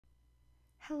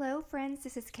Hello friends,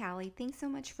 this is Callie. Thanks so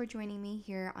much for joining me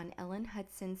here on Ellen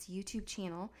Hutson's YouTube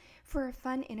channel for a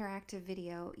fun interactive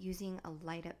video using a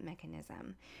light up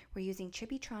mechanism. We're using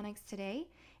Chibitronics today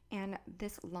and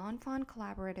this Lawn Fawn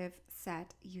collaborative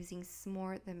set using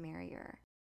S'more the Merrier.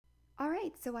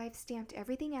 Alright, so I've stamped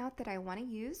everything out that I want to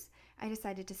use. I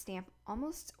decided to stamp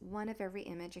almost one of every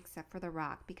image except for the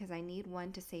rock because I need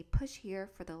one to say push here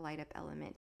for the light up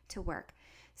element to work.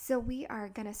 So we are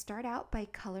going to start out by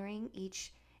coloring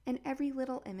each and every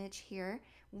little image here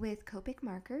with Copic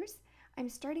markers. I'm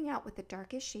starting out with the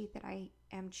darkest shade that I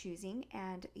am choosing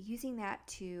and using that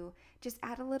to just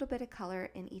add a little bit of color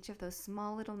in each of those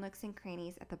small little nooks and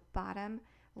crannies at the bottom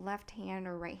left hand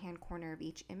or right hand corner of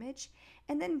each image,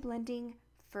 and then blending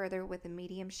further with the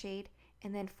medium shade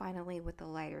and then finally with the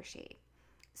lighter shade.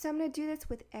 So I'm going to do this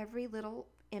with every little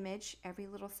image, every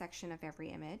little section of every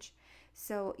image.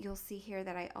 So you'll see here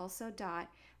that I also dot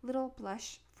little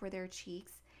blush for their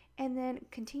cheeks and then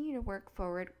continue to work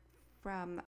forward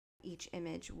from each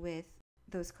image with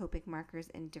those Copic markers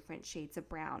in different shades of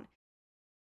brown.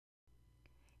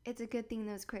 It's a good thing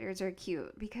those critters are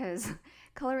cute because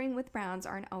coloring with browns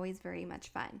aren't always very much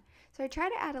fun. So I try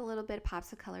to add a little bit of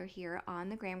pops of color here on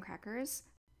the graham crackers.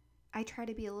 I try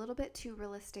to be a little bit too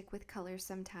realistic with colors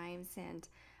sometimes, and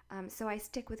so I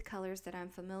stick with colors that I'm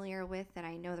familiar with, that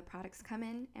I know the products come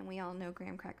in, and we all know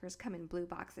graham crackers come in blue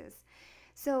boxes.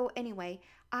 So anyway,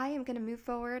 I am going to move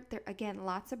forward. There again,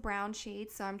 lots of brown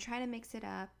shades, so I'm trying to mix it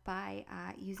up by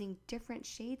using different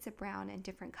shades of brown and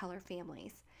different color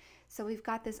families. So we've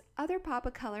got this other pop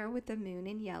of color with the moon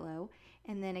in yellow,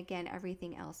 and then again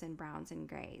everything else in browns and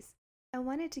grays. I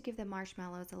wanted to give the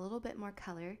marshmallows a little bit more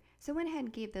color, so I went ahead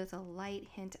and gave those a light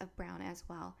hint of brown as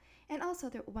well. And also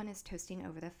the one is toasting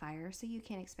over the fire, so you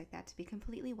can't expect that to be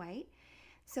completely white.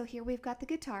 So here we've got the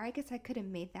guitar. I guess I could have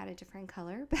made that a different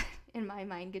color, but in my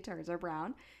mind guitars are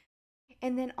brown.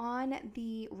 And then on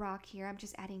the rock here, I'm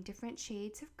just adding different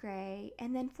shades of gray.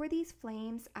 And then for these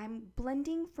flames, I'm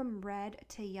blending from red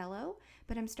to yellow,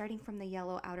 but I'm starting from the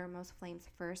yellow outermost flames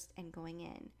first and going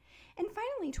in. And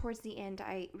finally, towards the end,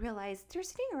 I realized they're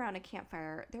sitting around a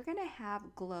campfire. They're going to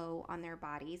have glow on their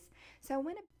bodies. So I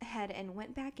went ahead and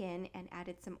went back in and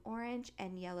added some orange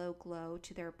and yellow glow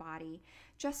to their body,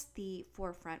 just the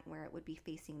forefront where it would be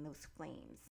facing those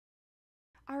flames.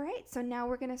 Alright, so now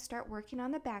we're going to start working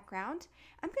on the background.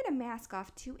 I'm going to mask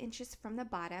off 2 inches from the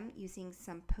bottom using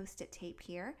some post-it tape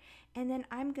here, and then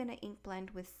I'm going to ink blend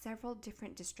with several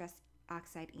different Distress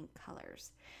Oxide ink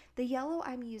colors. The yellow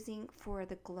I'm using for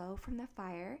the glow from the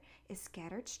fire is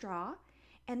Scattered Straw,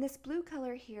 and this blue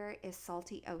color here is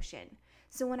Salty Ocean.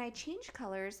 So when I change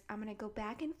colors, I'm going to go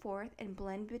back and forth and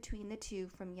blend between the two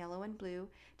from yellow and blue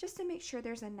just to make sure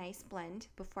there's a nice blend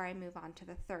before I move on to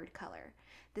the third color.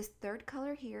 This third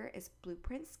color here is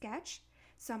Blueprint Sketch,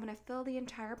 so I'm going to fill the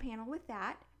entire panel with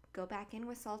that, go back in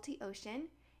with Salty Ocean,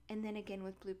 and then again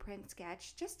with Blueprint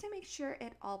Sketch just to make sure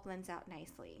it all blends out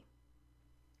nicely.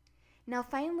 Now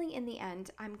finally in the end,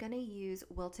 I'm going to use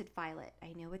Wilted Violet.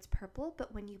 I know it's purple,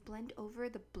 but when you blend over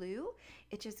the blue,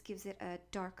 it just gives it a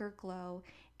darker glow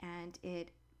and it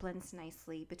blends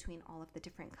nicely between all of the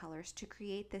different colors to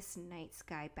create this night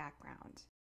sky background.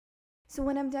 So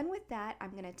when I'm done with that,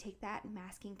 I'm going to take that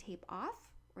masking tape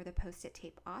off, or the post-it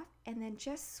tape off, and then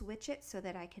just switch it so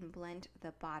that I can blend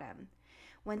the bottom.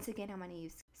 Once again, I'm going to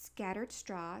use Scattered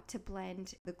Straw to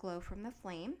blend the glow from the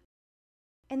flame.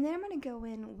 And then I'm going to go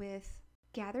in with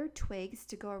Gathered Twigs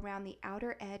to go around the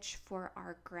outer edge for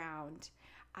our ground.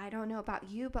 I don't know about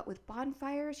you, but with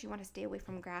bonfires, you want to stay away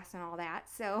from grass and all that.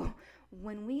 So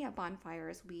when we have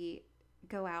bonfires, we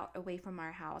go out away from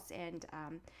our house and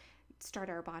start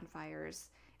our bonfires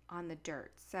on the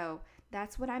dirt. So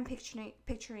that's what I'm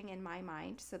picturing in my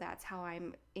mind. So that's how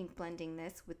I'm ink blending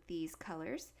this with these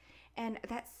colors. And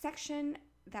that section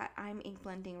that I'm ink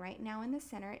blending right now in the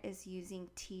center is using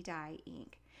tea dye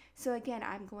ink. So again,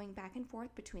 I'm going back and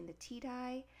forth between the tea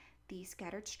dye, the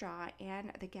Scattered Straw,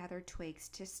 and the Gathered Twigs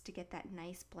just to get that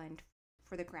nice blend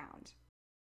for the ground.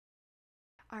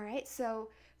 Alright, so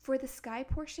for the sky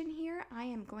portion here, I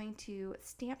am going to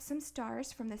stamp some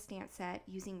stars from the stamp set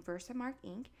using Versamark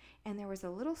ink, and there was a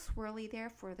little swirly there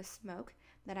for the smoke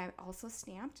that I also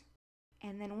stamped.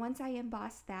 And then once I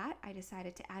embossed that, I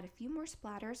decided to add a few more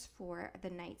splatters for the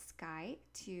night sky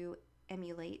to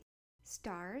emulate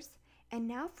stars. And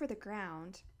now for the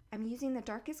ground, I'm using the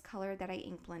darkest color that I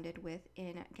ink blended with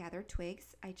in Gathered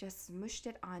Twigs. I just smooshed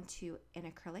it onto an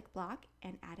acrylic block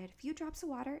and added a few drops of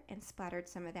water and splattered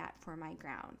some of that for my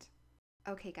ground.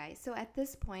 Okay guys, so at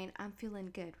this point I'm feeling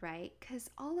good, right?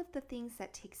 Because all of the things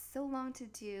that take so long to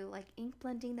do, like ink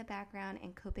blending the background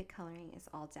and Copic coloring, is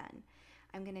all done.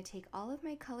 I'm going to take all of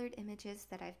my colored images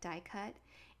that I've die cut,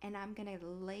 and I'm going to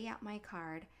lay out my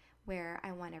card where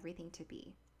I want everything to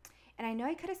be. And I know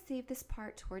I could have saved this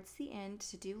part towards the end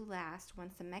to do last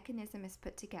once the mechanism is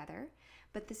put together,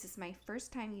 but this is my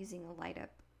first time using a light up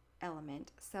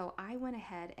element, so I went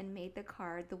ahead and made the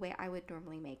card the way I would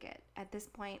normally make it. At this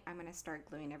point, I'm going to start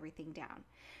gluing everything down.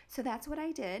 So that's what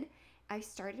I did. I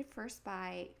started first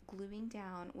by gluing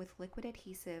down with liquid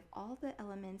adhesive all the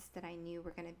elements that I knew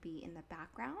were going to be in the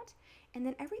background, and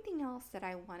then everything else that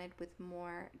I wanted with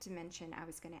more dimension I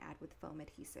was going to add with foam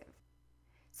adhesive.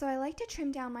 So I like to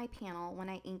trim down my panel when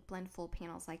I ink blend full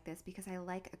panels like this because I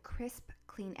like a crisp,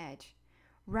 clean edge.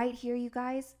 Right here, you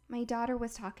guys, my daughter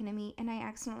was talking to me and I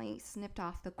accidentally snipped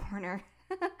off the corner.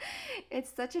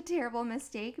 It's such a terrible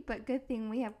mistake, but good thing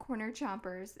we have corner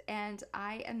chompers, and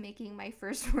I am making my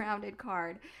first rounded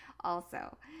card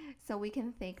also. So we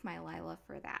can thank my Lila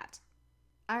for that.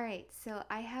 Alright, so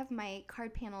I have my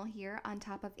card panel here on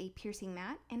top of a piercing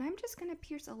mat, and I'm just going to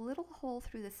pierce a little hole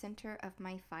through the center of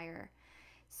my fire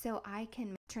so I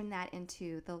can turn that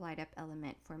into the light up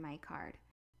element for my card.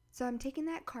 So I'm taking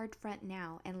that card front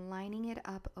now and lining it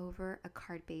up over a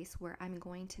card base where I'm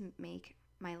going to make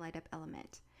my light up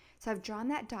element. So I've drawn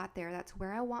that dot there. That's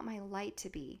where I want my light to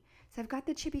be. So I've got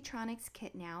the Chibitronics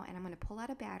kit now, and I'm going to pull out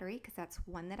a battery because that's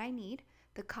one that I need,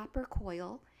 the copper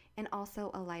coil, and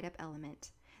also a light up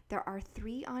element. There are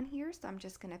 3 on here, so I'm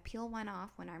just going to peel one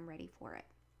off when I'm ready for it.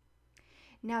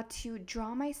 Now, to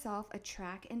draw myself a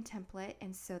track and template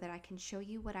and so that I can show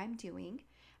you what I'm doing,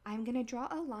 I'm going to draw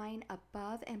a line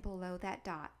above and below that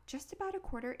dot, just about a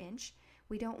 1/4 inch.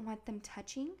 We don't want them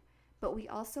touching, but we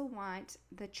also want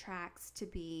the tracks to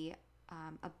be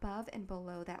above and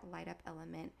below that light up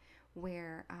element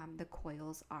where the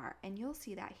coils are. And you'll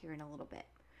see that here in a little bit.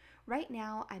 Right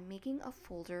now, I'm making a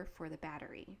folder for the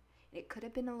battery. It could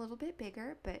have been a little bit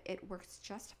bigger, but it works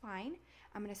just fine.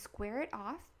 I'm going to square it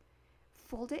off,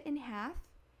 fold it in half,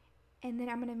 and then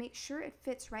I'm going to make sure it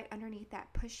fits right underneath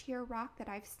that push here rock that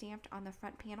I've stamped on the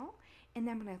front panel, and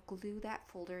then I'm going to glue that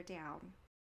folder down.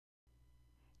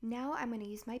 Now I'm going to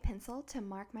use my pencil to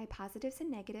mark my positives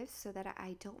and negatives so that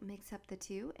I don't mix up the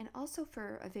two, and also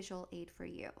for a visual aid for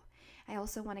you. I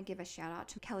also want to give a shout out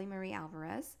to Kelly Marie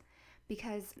Alvarez,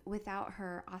 because without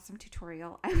her awesome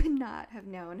tutorial, I would not have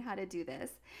known how to do this.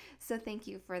 So thank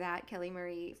you for that, Kelly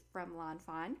Marie from Lawn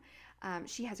Fawn.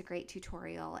 She has a great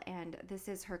tutorial, and this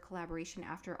is her collaboration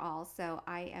after all, so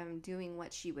I am doing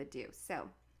what she would do. So,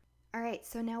 all right,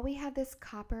 so now we have this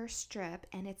copper strip,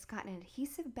 and it's got an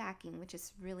adhesive backing, which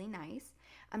is really nice.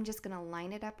 I'm just going to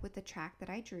line it up with the track that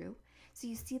I drew. So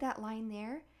you see that line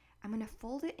there? I'm going to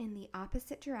fold it in the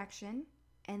opposite direction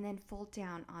and then fold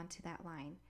down onto that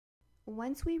line.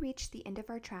 Once we reach the end of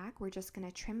our track, we're just going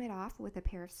to trim it off with a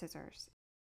pair of scissors.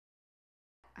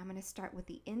 I'm going to start with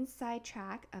the inside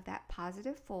track of that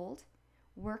positive fold,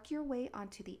 work your way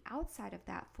onto the outside of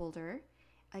that folder,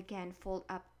 again fold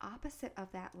up opposite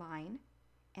of that line,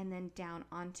 and then down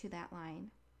onto that line.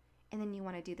 And then you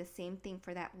want to do the same thing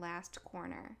for that last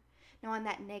corner. Now on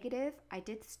that negative, I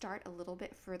did start a little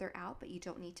bit further out, but you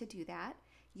don't need to do that.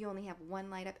 You only have one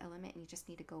light up element, and you just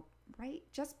need to go right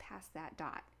just past that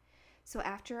dot. So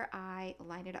after I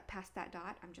line it up past that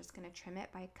dot, I'm just going to trim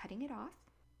it by cutting it off.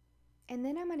 And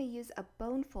then I'm going to use a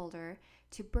bone folder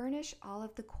to burnish all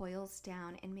of the coils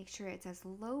down and make sure it's as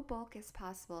low bulk as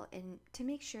possible, and to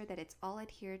make sure that it's all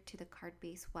adhered to the card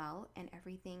base well and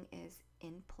everything is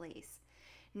in place.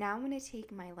 Now I'm going to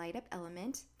take my light up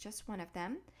element, just one of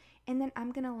them, and then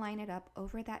I'm going to line it up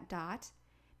over that dot,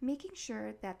 making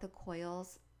sure that the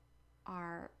coils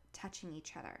are touching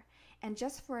each other. And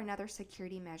just for another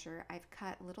security measure, I've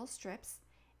cut little strips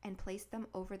and placed them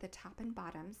over the top and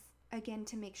bottoms, again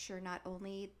to make sure not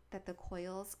only that the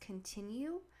coils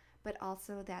continue, but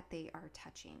also that they are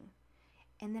touching.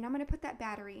 And then I'm going to put that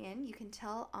battery in. You can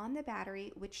tell on the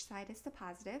battery which side is the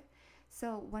positive.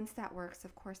 So once that works,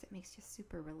 of course, it makes you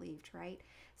super relieved, right?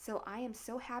 So I am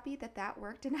so happy that that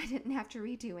worked and I didn't have to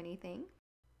redo anything.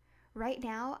 Right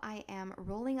now, I am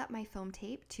rolling up my foam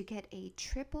tape to get a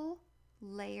triple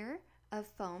layer of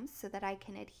foam so that I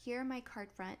can adhere my card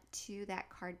front to that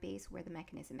card base where the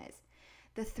mechanism is.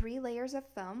 The 3 layers of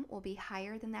foam will be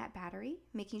higher than that battery,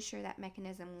 making sure that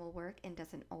mechanism will work and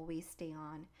doesn't always stay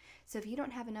on. So if you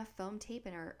don't have enough foam tape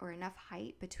or enough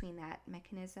height between that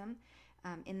mechanism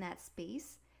in that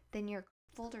space, then your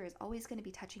folder is always going to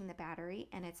be touching the battery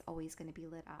and it's always going to be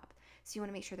lit up. So you want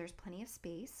to make sure there's plenty of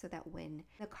space so that when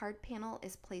the card panel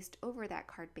is placed over that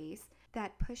card base,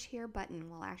 that push here button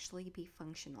will actually be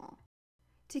functional.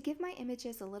 To give my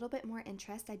images a little bit more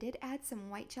interest, I did add some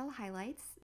white gel highlights.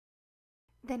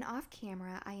 Then off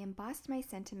camera, I embossed my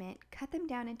sentiment, cut them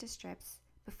down into strips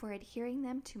before adhering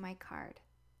them to my card.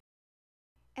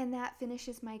 And that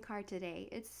finishes my card today.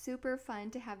 It's super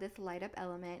fun to have this light up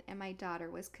element, and my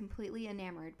daughter was completely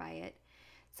enamored by it.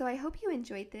 So I hope you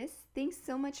enjoyed this. Thanks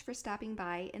so much for stopping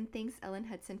by, and thanks Ellen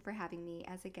Hutson for having me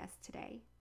as a guest today.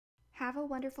 Have a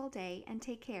wonderful day and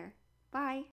take care.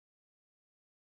 Bye!